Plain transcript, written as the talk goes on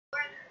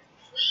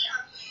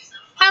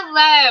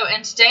Hello,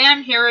 and today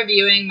I'm here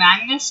reviewing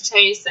Magnus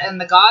Chase and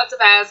the Gods of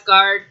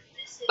Asgard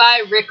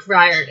by Rick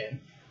Riordan.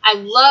 I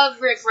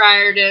love Rick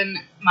Riordan.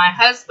 My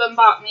husband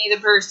bought me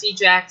the Percy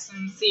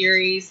Jackson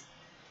series,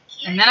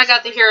 and then I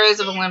got the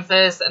Heroes of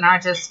Olympus, and I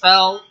just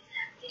fell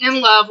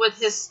in love with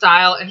his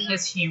style and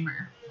his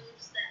humor.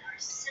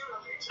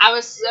 I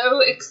was so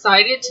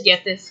excited to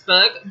get this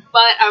book,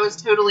 but I was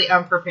totally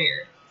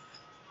unprepared.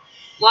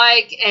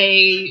 Like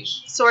a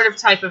sort of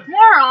type of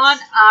moron,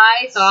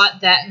 I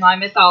thought that my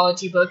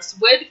mythology books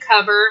would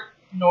cover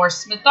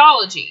Norse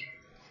mythology.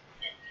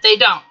 They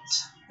don't.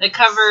 They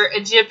cover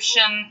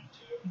Egyptian,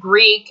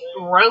 Greek,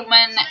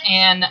 Roman,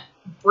 and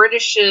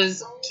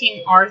British's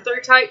King Arthur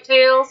type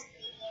tales.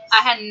 I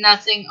had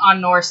nothing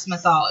on Norse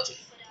mythology.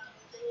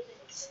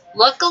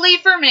 Luckily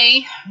for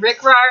me,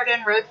 Rick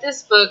Riordan wrote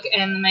this book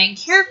and the main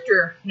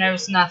character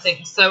knows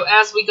nothing. So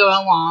as we go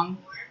along,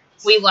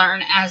 we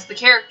learn as the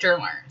character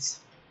learns.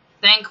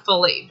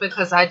 Thankfully,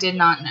 because I did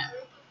not know.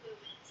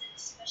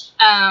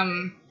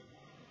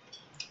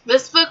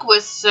 This book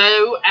was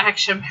so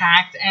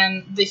action-packed,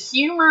 and the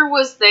humor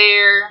was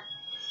there,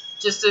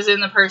 just as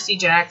in the Percy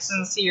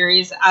Jackson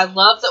series. I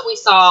love that we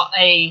saw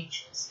a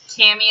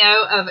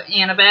cameo of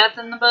Annabeth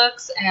in the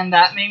books, and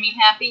that made me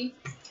happy.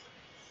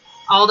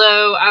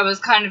 Although I was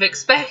kind of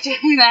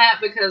expecting that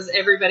because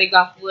everybody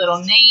got the little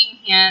name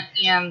hint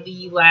in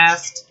the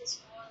last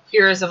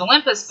Heroes of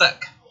Olympus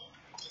book.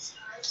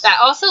 That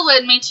also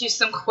led me to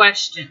some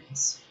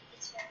questions.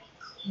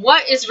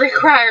 What is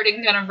Rick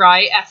Riordan going to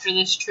write after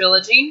this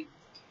trilogy?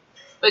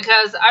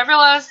 Because I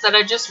realized that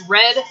I just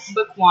read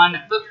book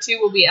 1. Book 2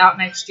 will be out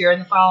next year, and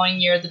the following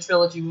year the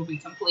trilogy will be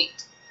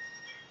complete.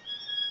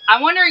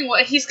 I'm wondering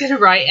what he's going to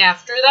write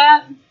after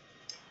that.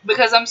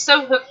 Because I'm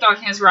so hooked on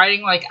his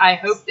writing, like I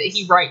hope that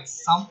he writes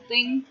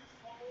something.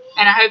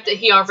 And I hope that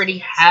he already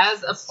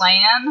has a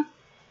plan.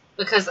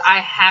 Because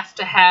I have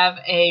to have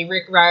a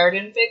Rick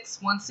Riordan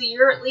fix once a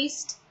year at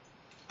least.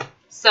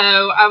 So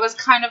I was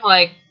kind of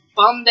like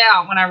bummed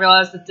out when I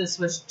realized that this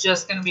was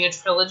just going to be a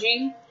trilogy.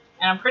 And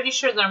I'm pretty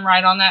sure that I'm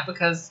right on that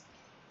because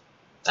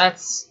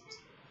that's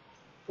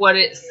what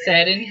it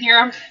said in here.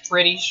 I'm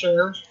pretty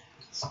sure.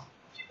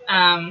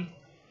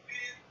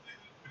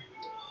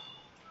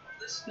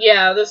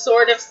 Yeah, The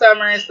Sword of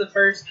Summer is the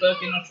first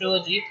book in a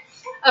trilogy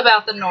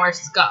about the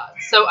Norse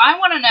gods. So I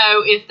want to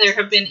know if there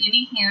have been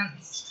any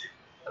hints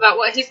about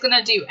what he's going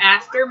to do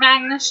after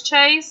Magnus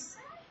Chase.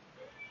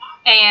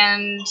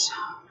 And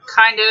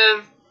kind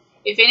of,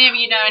 if any of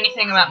you know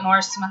anything about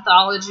Norse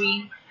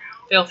mythology,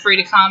 feel free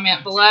to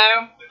comment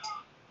below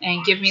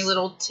and give me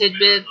little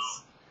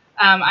tidbits.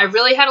 I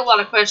really had a lot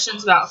of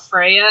questions about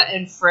Freya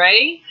and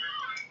Frey.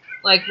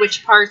 Like,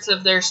 which parts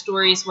of their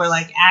stories were,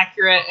 like,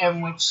 accurate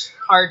and which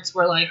parts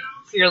were, like,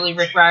 purely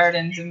Rick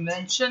Riordan's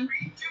invention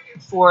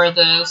for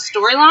the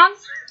storyline.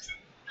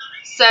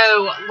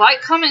 So,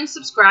 like, comment, and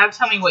subscribe.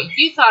 Tell me what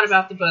you thought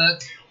about the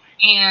book.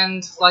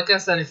 And, like I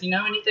said, if you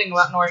know anything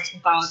about Norse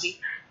mythology,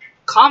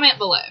 comment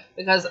below.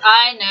 Because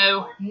I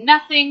know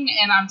nothing,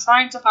 and I'm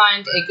trying to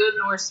find a good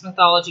Norse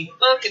mythology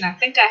book, and I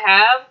think I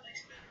have,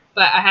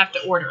 but I have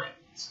to order it.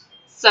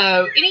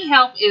 So, any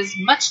help is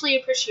muchly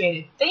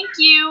appreciated. Thank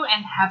you,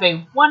 and have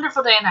a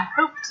wonderful day, and I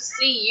hope to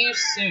see you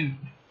soon.